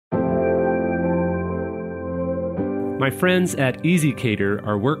My friends at Easy Cater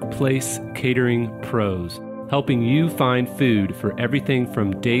are workplace catering pros, helping you find food for everything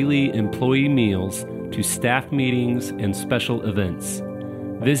from daily employee meals to staff meetings and special events.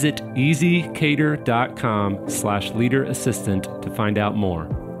 Visit easycater.com/leaderassistant to find out more.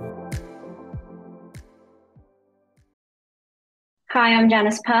 Hi, I'm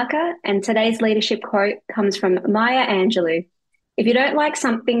Janice Parker, and today's leadership quote comes from Maya Angelou. If you don't like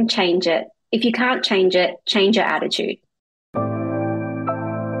something, change it. If you can't change it, change your attitude.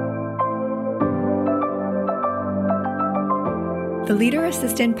 The Leader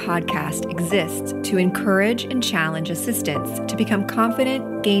Assistant podcast exists to encourage and challenge assistants to become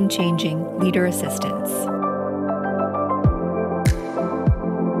confident, game-changing leader assistants.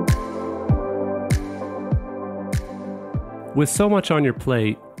 With so much on your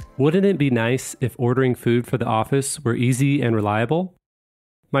plate, wouldn't it be nice if ordering food for the office were easy and reliable?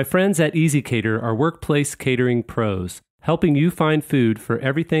 My friends at Easy Cater are workplace catering pros, helping you find food for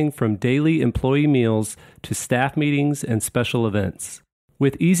everything from daily employee meals to staff meetings and special events.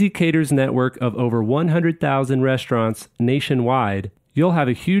 With Easy Cater's network of over 100,000 restaurants nationwide, you'll have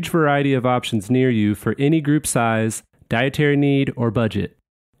a huge variety of options near you for any group size, dietary need, or budget.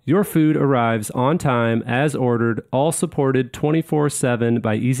 Your food arrives on time as ordered, all supported 24/7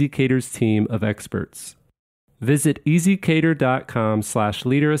 by Easy Cater's team of experts. Visit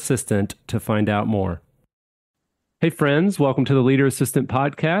easycater.com/leaderassistant to find out more. Hey friends, welcome to the Leader Assistant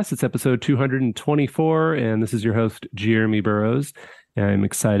Podcast. It's episode 224, and this is your host, Jeremy Burrows. And I'm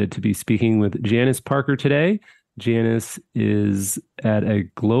excited to be speaking with Janice Parker today. Janice is at a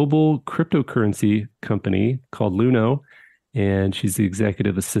global cryptocurrency company called Luno, and she's the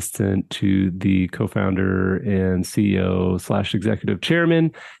executive assistant to the co-founder and CEO/executive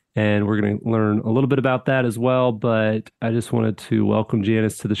chairman. And we're going to learn a little bit about that as well. But I just wanted to welcome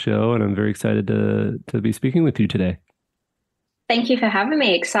Janice to the show, and I'm very excited to be speaking with you today. Thank you for having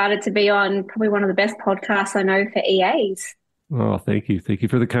me. Excited to be on probably one of the best podcasts I know for EAs. Oh, thank you. Thank you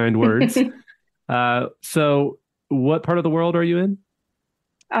for the kind words. So what part of the world are you in?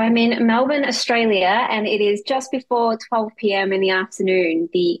 I'm in Melbourne, Australia, and it is just before 12 p.m. in the afternoon,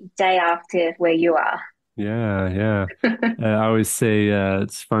 the day after where you are. Yeah. I always say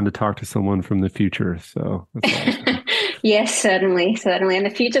it's fun to talk to someone from the future. So that's awesome. Yes, certainly. And the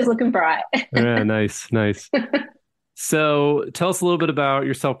future's looking bright. Yeah, nice. So tell us a little bit about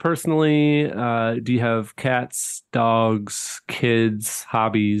yourself personally. Do you have cats, dogs, kids,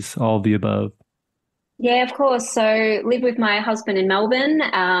 hobbies, all of the above? Yeah, of course. So live with my husband in Melbourne.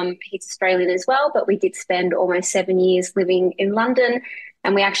 He's Australian as well, but we did spend almost 7 years living in London.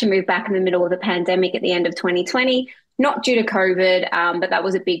 And we actually moved back in the middle of the pandemic at the end of 2020, not due to COVID, but that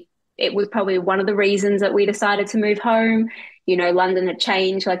was it was probably one of the reasons that we decided to move home. You know, London had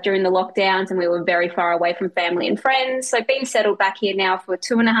changed like during the lockdowns and we were very far away from family and friends. So been settled back here now for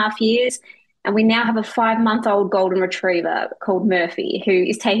 2.5 years. And we now have a 5-month-old golden retriever called Murphy, who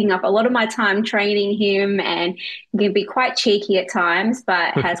is taking up a lot of my time training him and can be quite cheeky at times,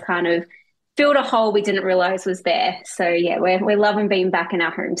 but has kind of filled a hole we didn't realize was there. So yeah, we're loving being back in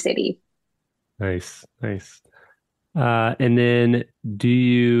our home city. Nice. And then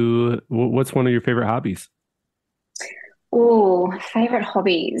what's one of your favorite hobbies? Oh, favorite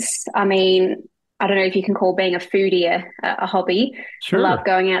hobbies. I mean, I don't know if you can call being a foodie a hobby. Sure. I love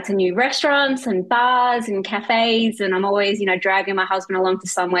going out to new restaurants and bars and cafes, and I'm always, dragging my husband along to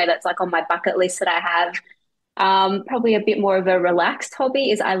somewhere that's like on my bucket list that I have. Probably a bit more of a relaxed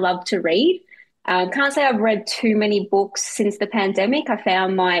hobby is I love to read. Can't say I've read too many books since the pandemic. I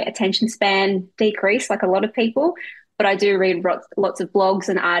found my attention span decreased like a lot of people, but I do read lots of blogs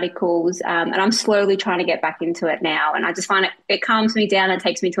and articles, and I'm slowly trying to get back into it now. And I just find it calms me down and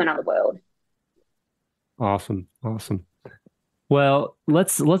takes me to another world. Awesome. Well,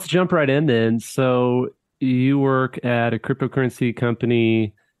 let's jump right in then. So you work at a cryptocurrency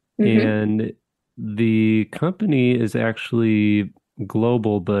company, and the company is actually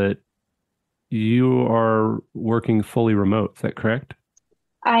global, but you are working fully remote. Is that correct?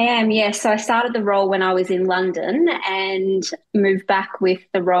 I am, yes. So I started the role when I was in London and moved back with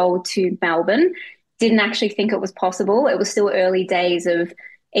the role to Melbourne. Didn't actually think it was possible. It was still early days of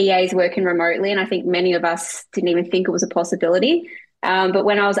EAs working remotely, and I think many of us didn't even think it was a possibility. But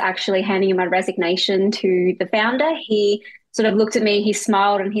when I was actually handing in my resignation to the founder, he sort of looked at me, he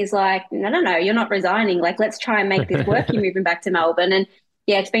smiled, and he's like, no, you're not resigning. Like, let's try and make this work. You're moving back to Melbourne. And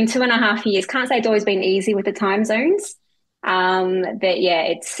yeah, it's been 2.5 years. Can't say it's always been easy with the time zones. But yeah,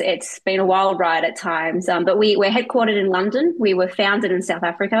 it's been a wild ride at times. But we're headquartered in London. We were founded in South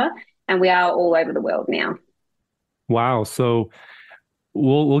Africa, and we are all over the world now. Wow. So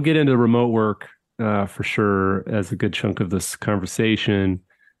we'll get into remote work for sure as a good chunk of this conversation,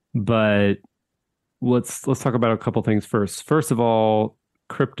 but let's talk about a couple things first. First of all,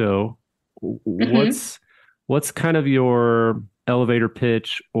 crypto. Hmm. What's kind of your elevator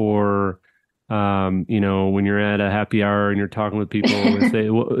pitch, or when you're at a happy hour and you're talking with people,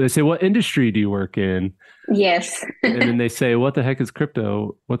 they say, what industry do you work in? Yes. And then they say, what the heck is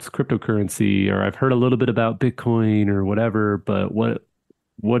crypto? What's cryptocurrency? Or I've heard a little bit about Bitcoin or whatever, but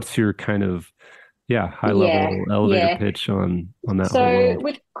what's your kind of, yeah, high Yeah. level elevator Yeah. pitch on that whole So world?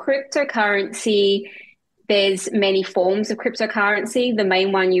 with cryptocurrency, there's many forms of cryptocurrency. The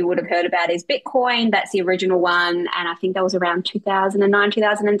main one you would have heard about is Bitcoin. That's the original one. And I think that was around 2009,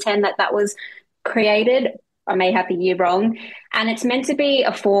 2010 that was created. I may have the year wrong. And it's meant to be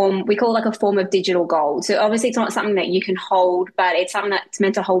a form, we call it like a form of digital gold. So obviously it's not something that you can hold, but it's something that's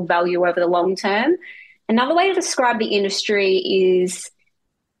meant to hold value over the long term. Another way to describe the industry is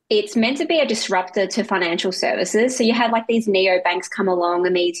it's meant to be a disruptor to financial services. So you had like these neobanks come along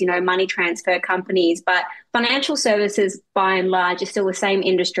and these, money transfer companies, but financial services by and large is still the same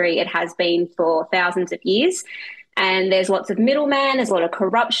industry it has been for thousands of years. And there's lots of middlemen, there's a lot of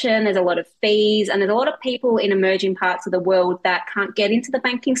corruption, there's a lot of fees, and there's a lot of people in emerging parts of the world that can't get into the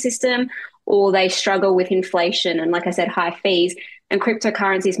banking system or they struggle with inflation and, like I said, high fees. And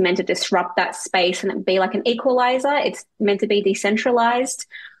cryptocurrency is meant to disrupt that space and be like an equalizer. It's meant to be decentralized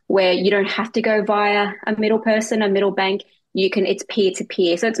where you don't have to go via a middle person, a middle bank. It's peer to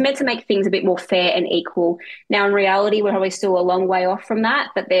peer. So it's meant to make things a bit more fair and equal. Now, in reality, we're probably still a long way off from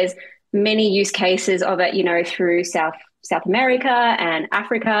that, but there's many use cases of it, through South America and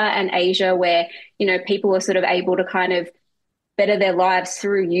Africa and Asia, where, people are sort of able to kind of better their lives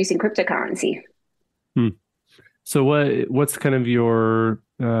through using cryptocurrency. Hmm. So what's kind of your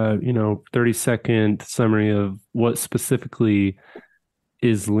 30-second summary of what specifically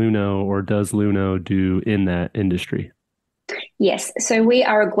is Luno or does Luno do in that industry? Yes, so we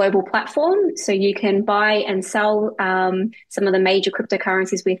are a global platform. So you can buy and sell some of the major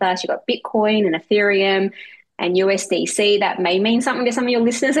cryptocurrencies with us. You've got Bitcoin and Ethereum and USDC. That may mean something to some of your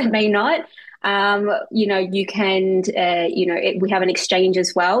listeners, it may not. You can, we have an exchange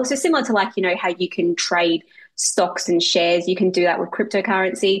as well. So similar to like, how you can trade stocks and shares, you can do that with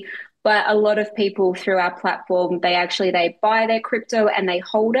cryptocurrency. But a lot of people through our platform, they buy their crypto and they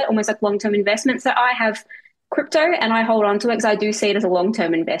hold it almost like long-term investment. So I have crypto and I hold on to it because I do see it as a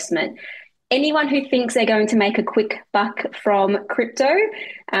long-term investment. Anyone who thinks they're going to make a quick buck from crypto,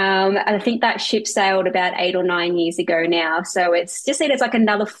 I think that ship sailed about 8 or 9 years ago now. So it's just seen as like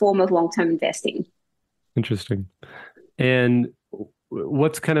another form of long-term investing. Interesting. And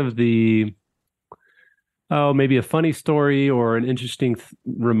what's kind of maybe a funny story or an interesting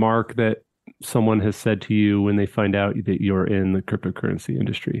remark that someone has said to you when they find out that you're in the cryptocurrency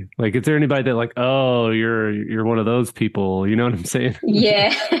industry? Like, is there anybody that like, oh, you're one of those people? You know what I'm saying?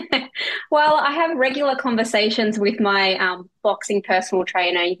 Yeah. Well, I have regular conversations with my boxing personal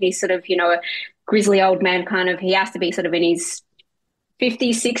trainer. He's sort of, a grizzly old man kind of, he has to be sort of in his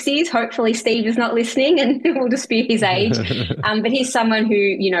 50s, 60s. Hopefully, Steve is not listening and will dispute his age. But he's someone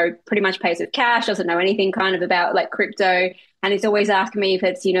who, pretty much pays with cash, doesn't know anything kind of about like crypto. And he's always asking me if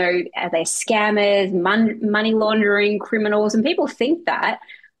it's, are they scammers, money laundering, criminals? And people think that.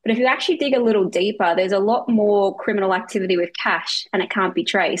 But if you actually dig a little deeper, there's a lot more criminal activity with cash and it can't be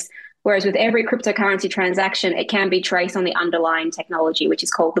traced. Whereas with every cryptocurrency transaction, it can be traced on the underlying technology, which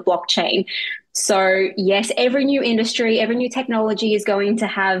is called the blockchain. So yes, every new industry, every new technology is going to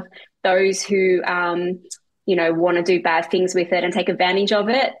have those who, want to do bad things with it and take advantage of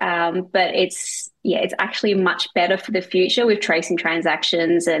it. But it's actually much better for the future with tracing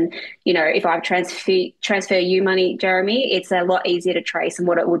transactions. And, if I transfer you money, Jeremy, it's a lot easier to trace than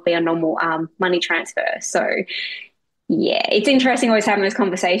what it would be a normal money transfer. So yeah, it's interesting always having those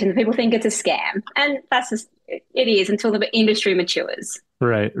conversations. People think it's a scam, and that's just it is until the industry matures.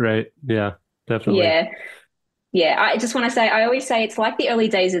 Right, right. Yeah, definitely. Yeah. Yeah, I just want to say, I always say it's like the early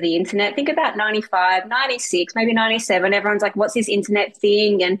days of the internet. Think about 95, 96, maybe 97. Everyone's like, what's this internet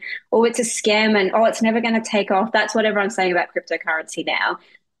thing? And, oh, it's a scam and, oh, it's never going to take off. That's what everyone's saying about cryptocurrency now.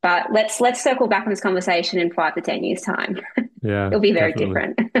 But let's circle back on this conversation in 5 to 10 years' time. Yeah, It'll be very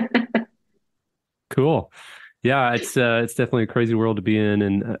definitely. different. Cool. Yeah, it's definitely a crazy world to be in,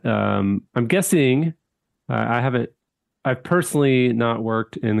 and I'm guessing I've personally not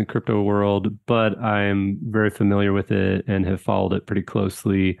worked in the crypto world, but I'm very familiar with it and have followed it pretty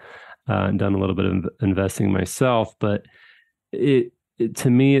closely, and done a little bit of investing myself. But to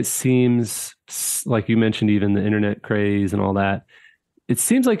me, it seems like you mentioned, even the internet craze and all that. It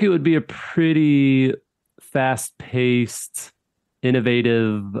seems like it would be a pretty fast-paced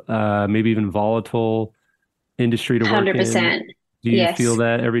innovative, maybe even volatile industry to work in. 100%. Do you feel Yes.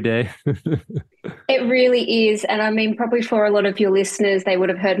 that every day? It really is. And I mean, probably for a lot of your listeners, they would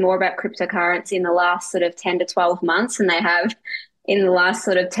have heard more about cryptocurrency in the last sort of 10 to 12 months than they have in the last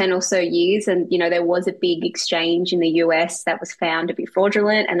sort of 10 or so years. And, there was a big exchange in the US that was found to be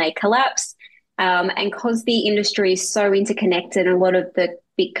fraudulent and they collapsed. And because the industry is so interconnected and a lot of the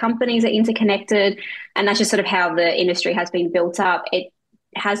big companies are interconnected, and that's just sort of how the industry has been built up, it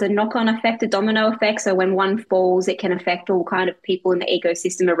has a knock-on effect, a domino effect. So when one falls, it can affect all kind of people in the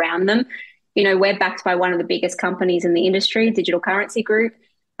ecosystem around them. We're backed by one of the biggest companies in the industry, Digital Currency Group.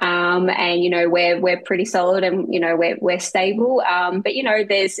 And we're pretty solid and we're stable. But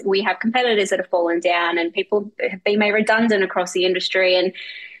we have competitors that have fallen down and people have been made redundant across the industry, and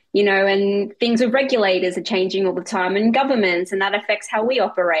and things with regulators are changing all the time and governments, and that affects how we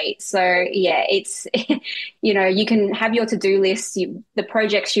operate. So yeah, it's you can have your to-do list, the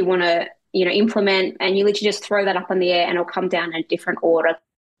projects you want to implement, and you literally just throw that up in the air and it'll come down in a different order.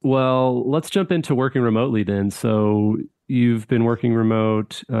 Well, let's jump into working remotely then. So you've been working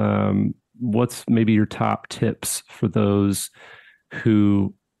remote. What's maybe your top tips for those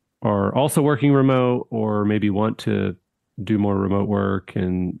who are also working remote or maybe want to do more remote work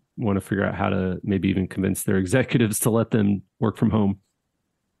and want to figure out how to maybe even convince their executives to let them work from home?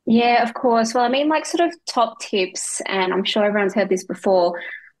 Yeah, of course. Well, I mean, like sort of top tips, and I'm sure everyone's heard this before,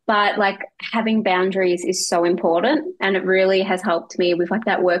 but like having boundaries is so important. And it really has helped me with like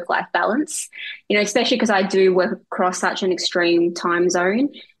that work-life balance, especially because I do work across such an extreme time zone,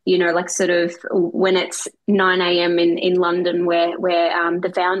 like sort of when it's 9 a.m. in London where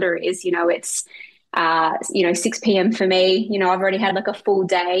the founder is, it's 6 p.m. for me. I've already had like a full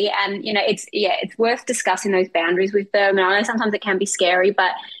day, and it's worth discussing those boundaries with them. And I know sometimes it can be scary,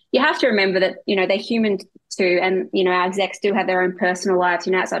 but you have to remember that they're human too, and our execs do have their own personal lives,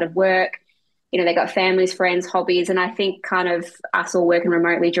 outside of work. They got families, friends, hobbies, and I think kind of us all working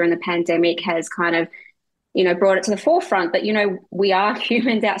remotely during the pandemic has kind of brought it to the forefront that we are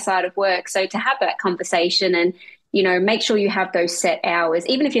humans outside of work. So to have that conversation and make sure you have those set hours,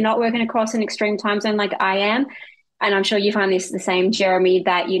 even if you're not working across an extreme time zone like I am. And I'm sure you find this the same, Jeremy,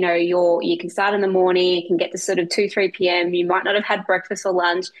 that, you can start in the morning, you can get to sort of 2, 3 p.m. You might not have had breakfast or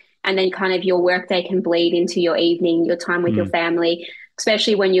lunch. And then kind of your workday can bleed into your evening, your time with your family,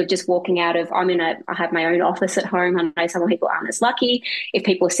 especially when you're just walking out of, I have my own office at home. I know some people aren't as lucky. If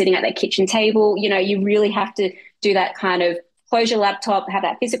people are sitting at their kitchen table, you really have to do that kind of close your laptop, have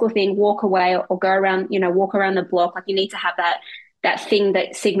that physical thing, walk away or go around, walk around the block. Like you need to have that thing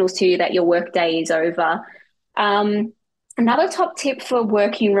that signals to you that your work day is over. Another top tip for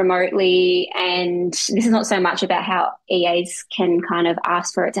working remotely, and this is not so much about how EAs can kind of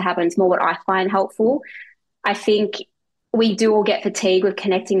ask for it to happen, it's more what I find helpful. I think we do all get fatigued with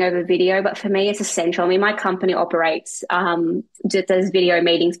connecting over video, but for me, it's essential. I mean, my company operates just as video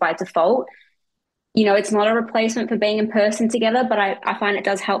meetings by default. It's not a replacement for being in person together, but I find it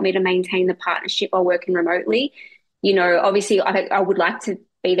does help me to maintain the partnership while working remotely. Obviously, I would like to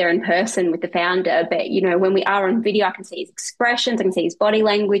be there in person with the founder, but, when we are on video, I can see his expressions, I can see his body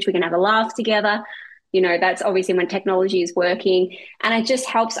language, we can have a laugh together. That's obviously when technology is working. And it just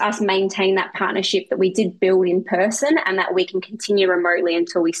helps us maintain that partnership that we did build in person and that we can continue remotely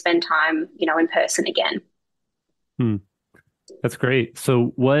until we spend time, in person again. That's great.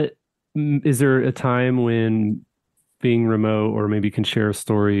 So is there a time when being remote, or maybe you can share a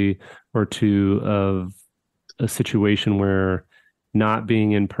story or two of a situation where not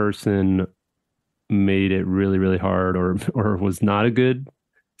being in person made it really, really hard or was not a good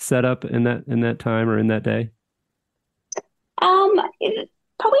setup in that time or in that day?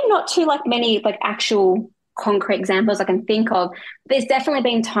 Probably not too like many like actual concrete examples I can think of. There's definitely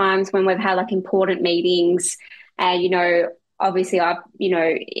been times when we've had like important meetings and, obviously I've,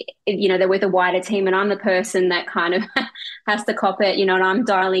 they're with a wider team and I'm the person that kind of has to cop it, and I'm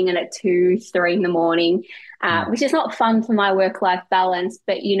dialing in at 2, 3 in the morning, which is not fun for my work-life balance,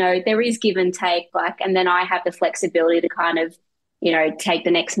 but, there is give and take, and then I have the flexibility to kind of, take the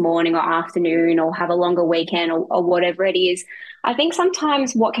next morning or afternoon or have a longer weekend or whatever it is. I think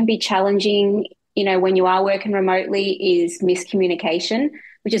sometimes what can be challenging, when you are working remotely is miscommunication,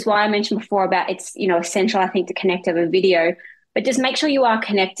 which is why I mentioned before about it's, essential, I think, to connect over video, but just make sure you are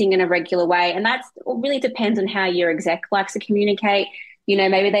connecting in a regular way. And that really depends on how your exec likes to communicate.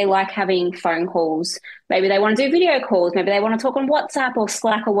 Maybe they like having phone calls. Maybe they want to do video calls. Maybe they want to talk on WhatsApp or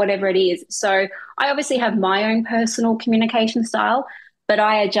Slack or whatever it is. So I obviously have my own personal communication style, but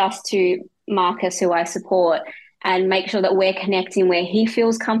I adjust to Marcus, who I support. and make sure that we're connecting where he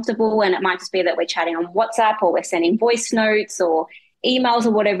feels comfortable. And it might just be that we're chatting on WhatsApp or we're sending voice notes or emails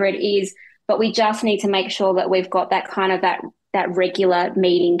or whatever it is. But we just need to make sure that we've got that kind of that regular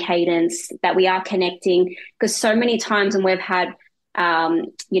meeting cadence, that we are connecting, because so many times when we've had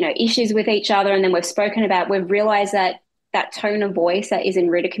issues with each other and then we've spoken about, we've realized that that tone of voice that is in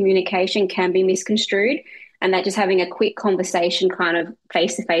written communication can be misconstrued, and that just having a quick conversation kind of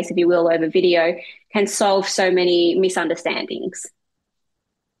face to face, if you will, over video can solve so many misunderstandings.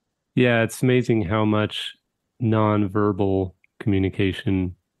 Yeah, it's amazing how much nonverbal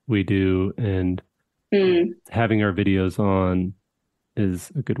communication we do, and having our videos on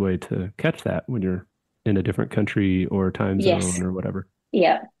is a good way to catch that when you're in a different country or time zone or whatever.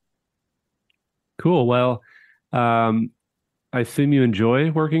 Yeah. Cool. Well, I assume you enjoy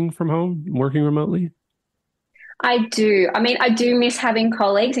working from home, working remotely? I do. I mean, I do miss having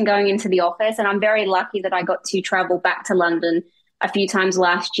colleagues and going into the office, and I'm very lucky that I got to travel back to London a few times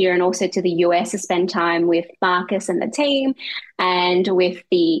last year and also to the US to spend time with Marcus and the team and with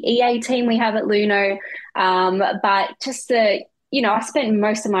the EA team we have at Luno. But just I spent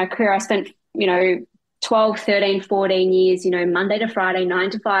most of my career, I spent, 12, 13, 14 years, Monday to Friday, 9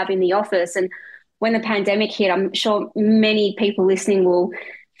 to 5 in the office. And when the pandemic hit, I'm sure many people listening will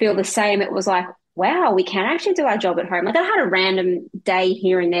feel the same. It was like, wow, we can actually do our job at home. Like, I had a random day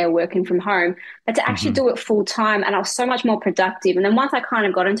here and there working from home, but to actually do it full time, and I was so much more productive. And then once I kind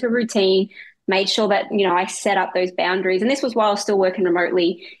of got into routine, made sure that, I set up those boundaries. And this was while I was still working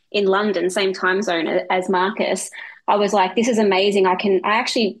remotely in London, same time zone as Marcus. I was like, this is amazing. I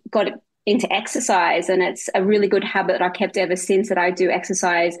actually got into exercise, and it's a really good habit that I kept ever since, that I do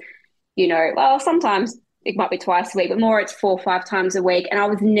exercise, sometimes it might be twice a week, but more it's 4 or 5 times a week. And I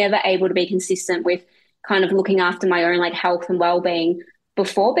was never able to be consistent with kind of looking after my own like health and well-being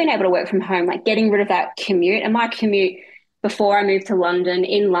before being able to work from home, like getting rid of that commute. And my commute before I moved to London,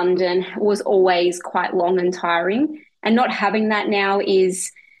 in London, was always quite long and tiring. And not having that now it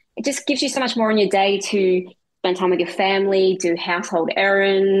just gives you so much more in your day to spend time with your family, do household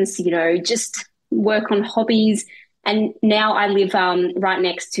errands, just work on hobbies. And now I live right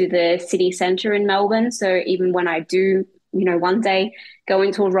next to the city centre in Melbourne. So even when I do, one day go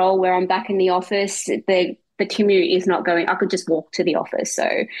into a role where I'm back in the office, the commute is not going. I could just walk to the office. So,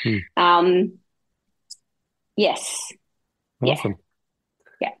 yes. Awesome.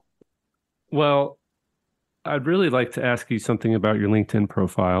 Yeah. Well, I'd really like to ask you something about your LinkedIn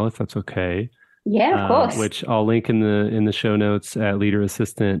profile, if that's okay. Yeah, of course. Which I'll link in the show notes at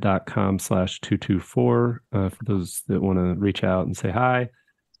leaderassistant.com/224 for those that want to reach out and say hi.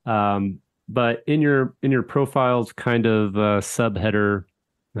 But in your profile's kind of subheader,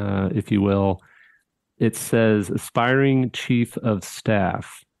 if you will, it says aspiring chief of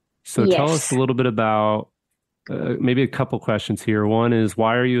staff. So tell us a little bit about maybe a couple questions here. One is,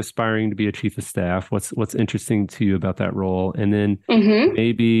 why are you aspiring to be a chief of staff? What's interesting to you about that role? And then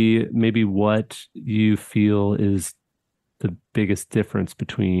maybe what you feel is the biggest difference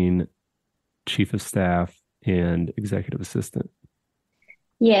between chief of staff and executive assistant.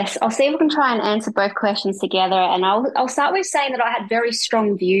 Yes, I'll see if we can try and answer both questions together. And I'll start with saying that I had very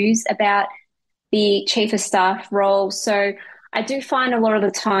strong views about the chief of staff role. So I do find a lot of the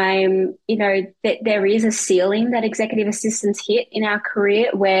time, that there is a ceiling that executive assistants hit in our career,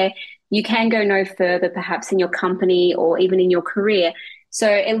 where you can go no further, perhaps in your company or even in your career. So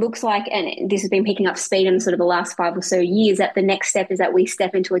it looks like, and this has been picking up speed in sort of the last 5 or so years, that the next step is that we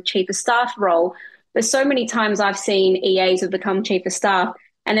step into a chief of staff role. But so many times I've seen EAs who've become chief of staff,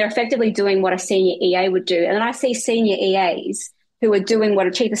 and they're effectively doing what a senior EA would do. And then I see senior EAs who are doing what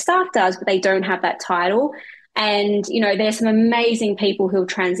a chief of staff does, but they don't have that title. And, there's some amazing people who have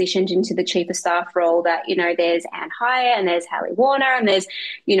transitioned into the chief of staff role that, there's Anne Hyatt and there's Hallie Warner, and there's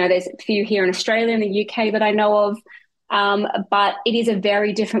a few here in Australia and the UK that I know of. But it is a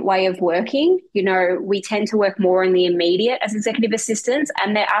very different way of working. We tend to work more in the immediate as executive assistants.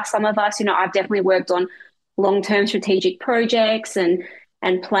 And there are some of us, I've definitely worked on long-term strategic projects and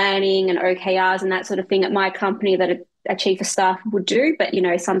planning and OKRs and that sort of thing at my company that a chief of staff would do. But,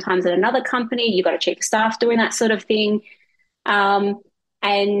 sometimes at another company, you've got a chief of staff doing that sort of thing. And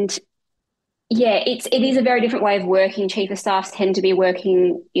yeah, it is a very different way of working. Chief of staffs tend to be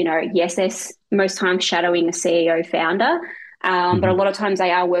working, yes, they're most times shadowing a CEO founder, but a lot of times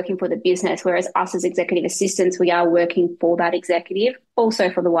they are working for the business, whereas us as executive assistants, we are working for that executive, also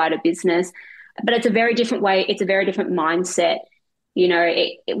for the wider business. But it's a very different way. It's a very different mindset.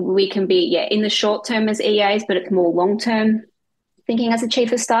 We can be, in the short term as EAs, but it's more long term thinking as a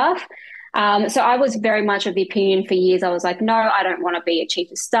chief of staff. So I was very much of the opinion for years. I was like, no, I don't want to be a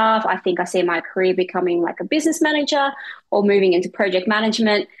chief of staff. I think I see my career becoming like a business manager or moving into project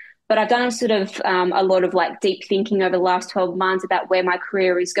management. But I've done a lot of like deep thinking over the last 12 months about where my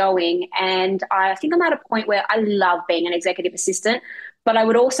career is going. And I think I'm at a point where I love being an executive assistant, but I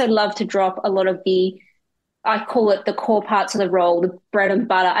would also love to drop a lot of I call it the core parts of the role, the bread and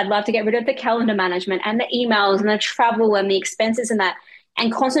butter. I'd love to get rid of the calendar management and the emails and the travel and the expenses and that,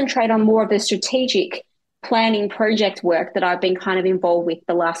 and concentrate on more of the strategic planning project work that I've been kind of involved with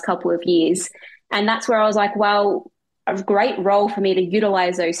the last couple of years. And that's where I was like, well, a great role for me to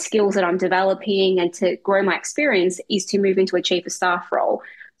utilize those skills that I'm developing and to grow my experience is to move into a chief of staff role.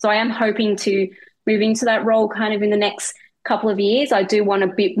 So I am hoping to move into that role kind of in the next couple of years. I do want a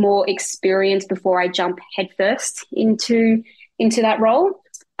bit more experience before I jump headfirst into that role.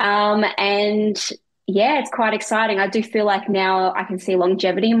 And yeah, it's quite exciting. I do feel like now I can see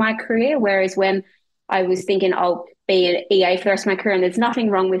longevity in my career, whereas when I was thinking I'll be an EA for the rest of my career, and there's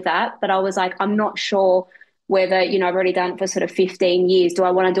nothing wrong with that, but I was like, I'm not sure whether, I've already done it for sort of 15 years. Do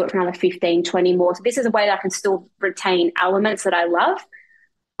I want to do it for another 15, 20 more? So this is a way that I can still retain elements that I love,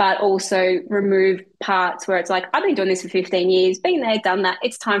 but also remove parts where it's like, I've been doing this for 15 years, been there, done that.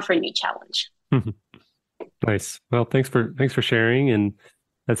 It's time for a new challenge. Nice. Well, thanks for sharing. And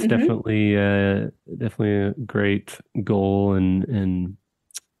that's definitely a great goal and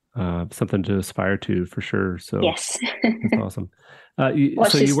something to aspire to for sure. So yes, that's awesome.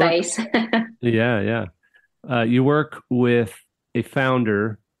 Watch this space. Yeah. You work with a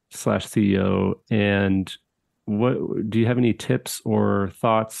founder / CEO, and what do you have any tips or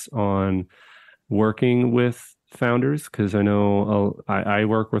thoughts on working with founders? Because I know I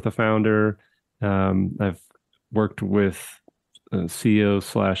work with a founder. I've worked with CEO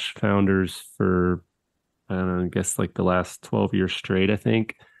 / founders for, I don't know, I guess like the last 12 years straight, I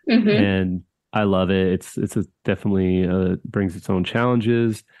think. And I love it. It's definitely brings its own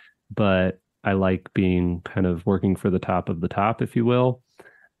challenges, but I like being kind of working for the top of the top, if you will.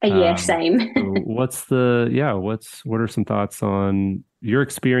 Yeah, same. What are some thoughts on your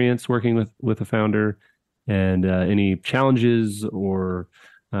experience working with a founder, and any challenges or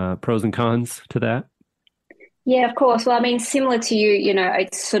pros and cons to that? Yeah, of course. Well, I mean, similar to you,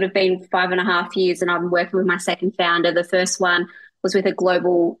 it's sort of been 5.5 years and I'm working with my second founder. The first one was with a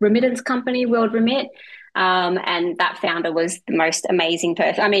global remittance company, World Remit. And that founder was the most amazing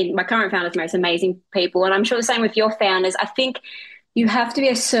person. I mean, my current founder is the most amazing people. And I'm sure the same with your founders. I think you have to be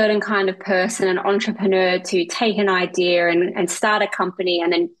a certain kind of person, an entrepreneur, to take an idea and start a company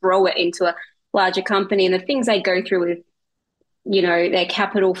and then grow it into a larger company. And the things they go through with, their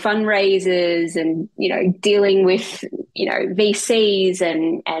capital fundraisers and, dealing with, VCs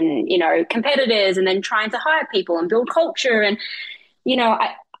and competitors, and then trying to hire people and build culture. And,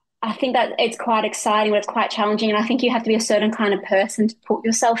 I think that it's quite exciting, but it's quite challenging. And I think you have to be a certain kind of person to put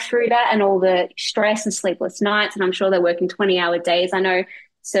yourself through that and all the stress and sleepless nights. And I'm sure they're working 20-hour days. I know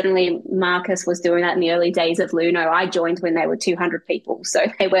certainly Marcus was doing that in the early days of Luno. I joined when they were 200 people. So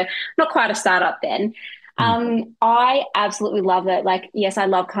they were not quite a startup then. I absolutely love it. Like, yes, I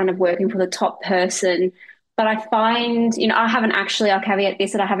love kind of working for the top person, but I find, I'll caveat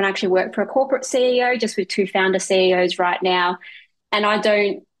this, that I haven't actually worked for a corporate CEO, just with two founder CEOs right now. And I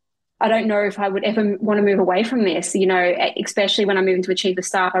don't know if I would ever want to move away from this, especially when I move into a chief of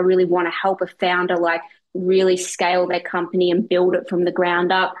staff. I really want to help a founder like really scale their company and build it from the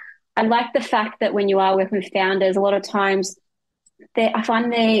ground up. I like the fact that when you are working with founders, a lot of times I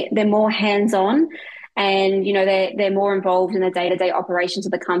find they're more hands-on. And, they're more involved in the day-to-day operations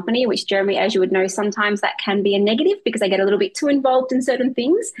of the company, which, Jeremy, as you would know, sometimes that can be a negative because they get a little bit too involved in certain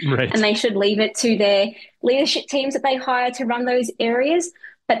things. Right. And they should leave it to their leadership teams that they hire to run those areas.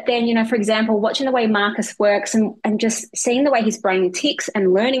 But then, for example, watching the way Marcus works and just seeing the way his brain ticks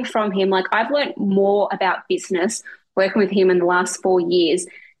and learning from him, like I've learned more about business working with him in the last 4 years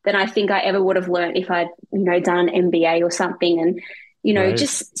than I think I ever would have learned if I'd, done an MBA or something. And, Right.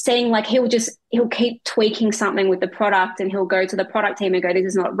 just seeing like he'll keep tweaking something with the product and he'll go to the product team and go, this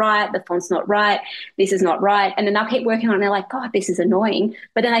is not right, the font's not right, this is not right. And then they'll keep working on it and they're like, God, this is annoying.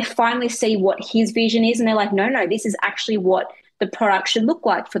 But then they finally see what his vision is and they're like, no, this is actually what the product should look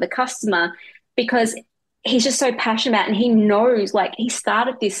like for the customer, because he's just so passionate about it and he knows, like, he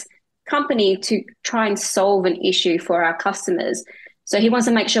started this company to try and solve an issue for our customers. So he wants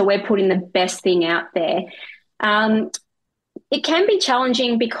to make sure we're putting the best thing out there. It can be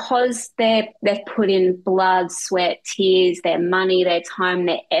challenging because they've put in blood, sweat, tears, their money, their time,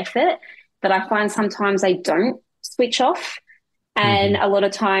 their effort, but I find sometimes they don't switch off. And a lot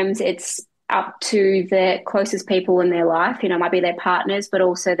of times it's up to the closest people in their life, it might be their partners, but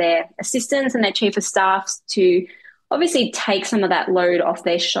also their assistants and their chief of staffs to obviously take some of that load off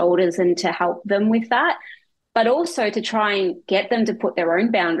their shoulders and to help them with that, but also to try and get them to put their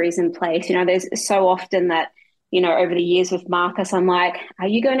own boundaries in place. There's so often that, over the years with Marcus, I'm like, are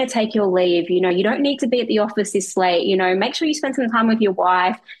you going to take your leave? You don't need to be at the office this late. Make sure you spend some time with your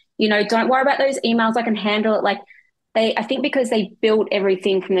wife. Don't worry about those emails. I can handle it. Like, I think because they built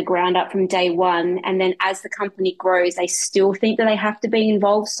everything from the ground up from day one, and then as the company grows, they still think that they have to be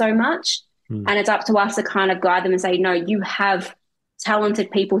involved so much. And it's up to us to kind of guide them and say, no, you have talented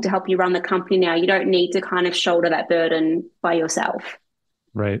people to help you run the company now. You don't need to kind of shoulder that burden by yourself.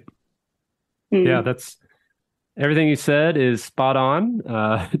 Right. Yeah, that's everything you said is spot on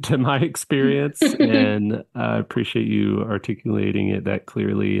to my experience. And I appreciate you articulating it that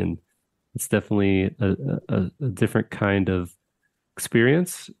clearly. And it's definitely a different kind of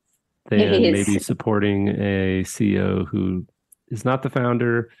experience than maybe supporting a CEO who is not the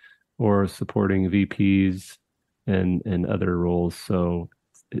founder or supporting VPs and other roles. So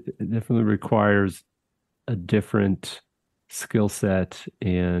it definitely requires a different skill set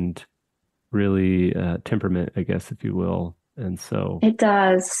and really temperament, I guess, if you will. And so it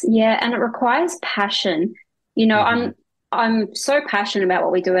does. Yeah. And it requires passion. I'm so passionate about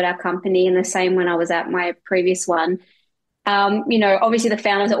what we do at our company, and the same when I was at my previous one. Obviously the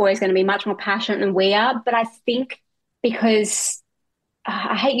founders are always going to be much more passionate than we are, but I think because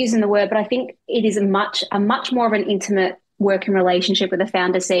I hate using the word, but I think it is a much more of an intimate working relationship with a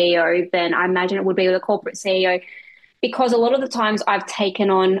founder CEO than I imagine it would be with a corporate CEO, because a lot of the times I've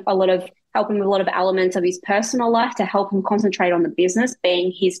taken on helping with a lot of elements of his personal life to help him concentrate on the business,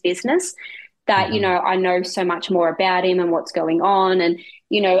 being his business, that, I know so much more about him and what's going on. And,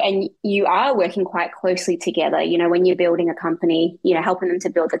 and you are working quite closely together, when you're building a company, helping them to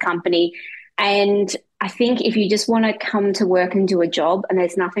build the company. And I think if you just want to come to work and do a job, and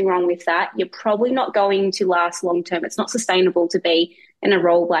there's nothing wrong with that, you're probably not going to last long term. It's not sustainable to be in a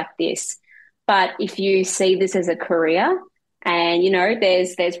role like this. But if you see this as a career, and,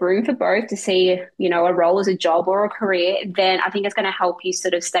 there's room for both to see, a role as a job or a career, then I think it's going to help you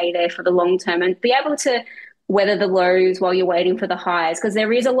sort of stay there for the long term and be able to weather the lows while you're waiting for the highs. Because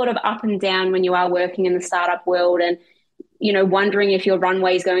there is a lot of up and down when you are working in the startup world, and, wondering if your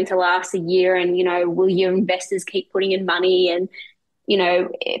runway is going to last a year, and, will your investors keep putting in money? And,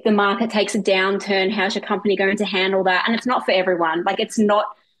 if the market takes a downturn, how's your company going to handle that? And it's not for everyone. Like, it's not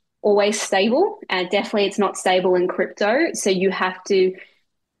always stable, and definitely it's not stable in crypto. So you have to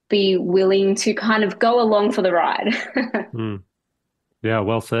be willing to kind of go along for the ride. Yeah,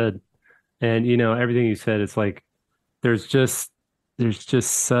 well said. And everything you said, it's like there's just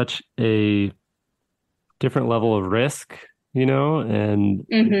such a different level of risk, and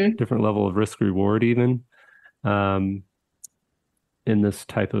different level of risk reward even in this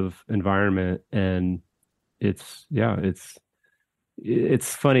type of environment. And it's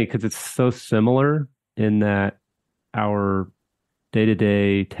funny because it's so similar in that our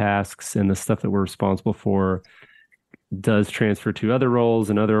day-to-day tasks and the stuff that we're responsible for does transfer to other roles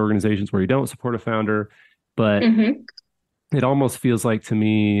and other organizations where you don't support a founder. But it almost feels like to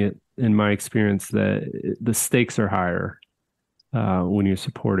me, in my experience, that the stakes are higher when you're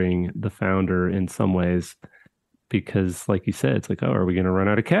supporting the founder in some ways. Because like you said, it's like, oh, are we going to run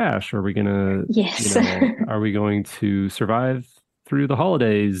out of cash? Are we going to, are we going to survive through the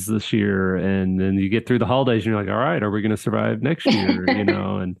holidays this year? And then you get through the holidays and you're like, all right, are we going to survive next year?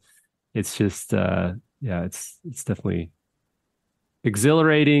 And it's just, it's definitely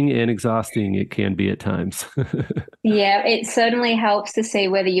exhilarating and exhausting. It can be at times. Yeah, it certainly helps to see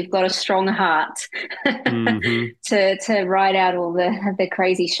whether you've got a strong heart to ride out all the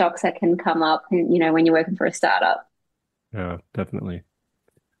crazy shocks that can come up, when you're working for a startup. Yeah, definitely.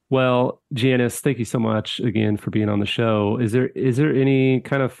 Well, Janice, thank you so much again for being on the show. Is there any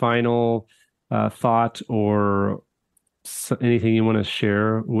kind of final thought or anything you want to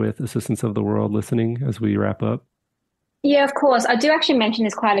share with Assistants of the World listening as we wrap up? Yeah, of course. I do actually mention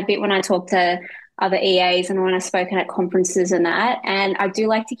this quite a bit when I talk to other EAs and when I've spoken at conferences and that. And I do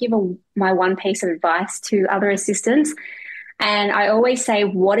like to give my one piece of advice to other assistants. And I always say,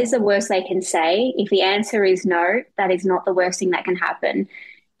 what is the worst they can say? If the answer is no, that is not the worst thing that can happen.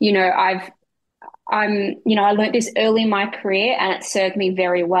 I learned this early in my career, and it served me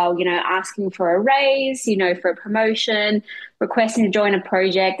very well, asking for a raise, for a promotion, requesting to join a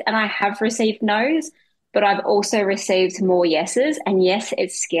project. And I have received no's, but I've also received more yeses. And yes,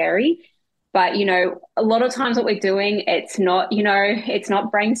 it's scary. But, a lot of times what we're doing, it's not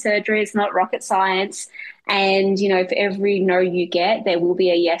brain surgery, it's not rocket science. And, for every no you get, there will be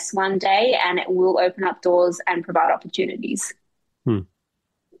a yes one day, and it will open up doors and provide opportunities.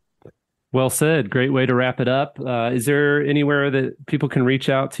 Well said. Great way to wrap it up. Is there anywhere that people can reach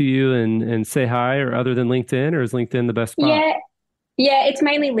out to you and say hi, or other than LinkedIn, or is LinkedIn the best spot? Yeah, it's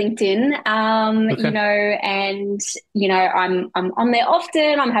mainly LinkedIn. Okay. I'm on there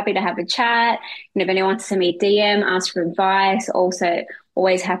often. I'm happy to have a chat. If anyone wants to send me a DM, ask for advice, also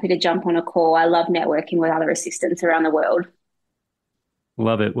always happy to jump on a call. I love networking with other assistants around the world.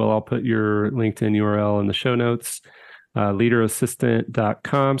 Love it. Well, I'll put your LinkedIn URL in the show notes.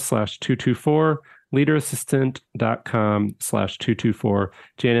 Leaderassistant.com/224, leaderassistant.com/224.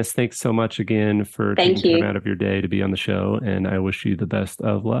 Janice, thanks so much again for taking time out of your day to be on the show, and I wish you the best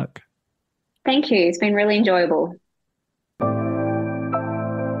of luck. Thank you. It's been really enjoyable.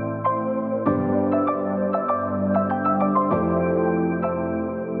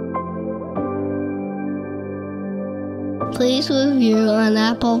 Please review on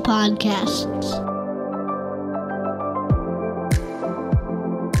Apple Podcasts.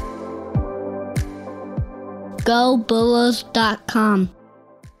 GoBulls.com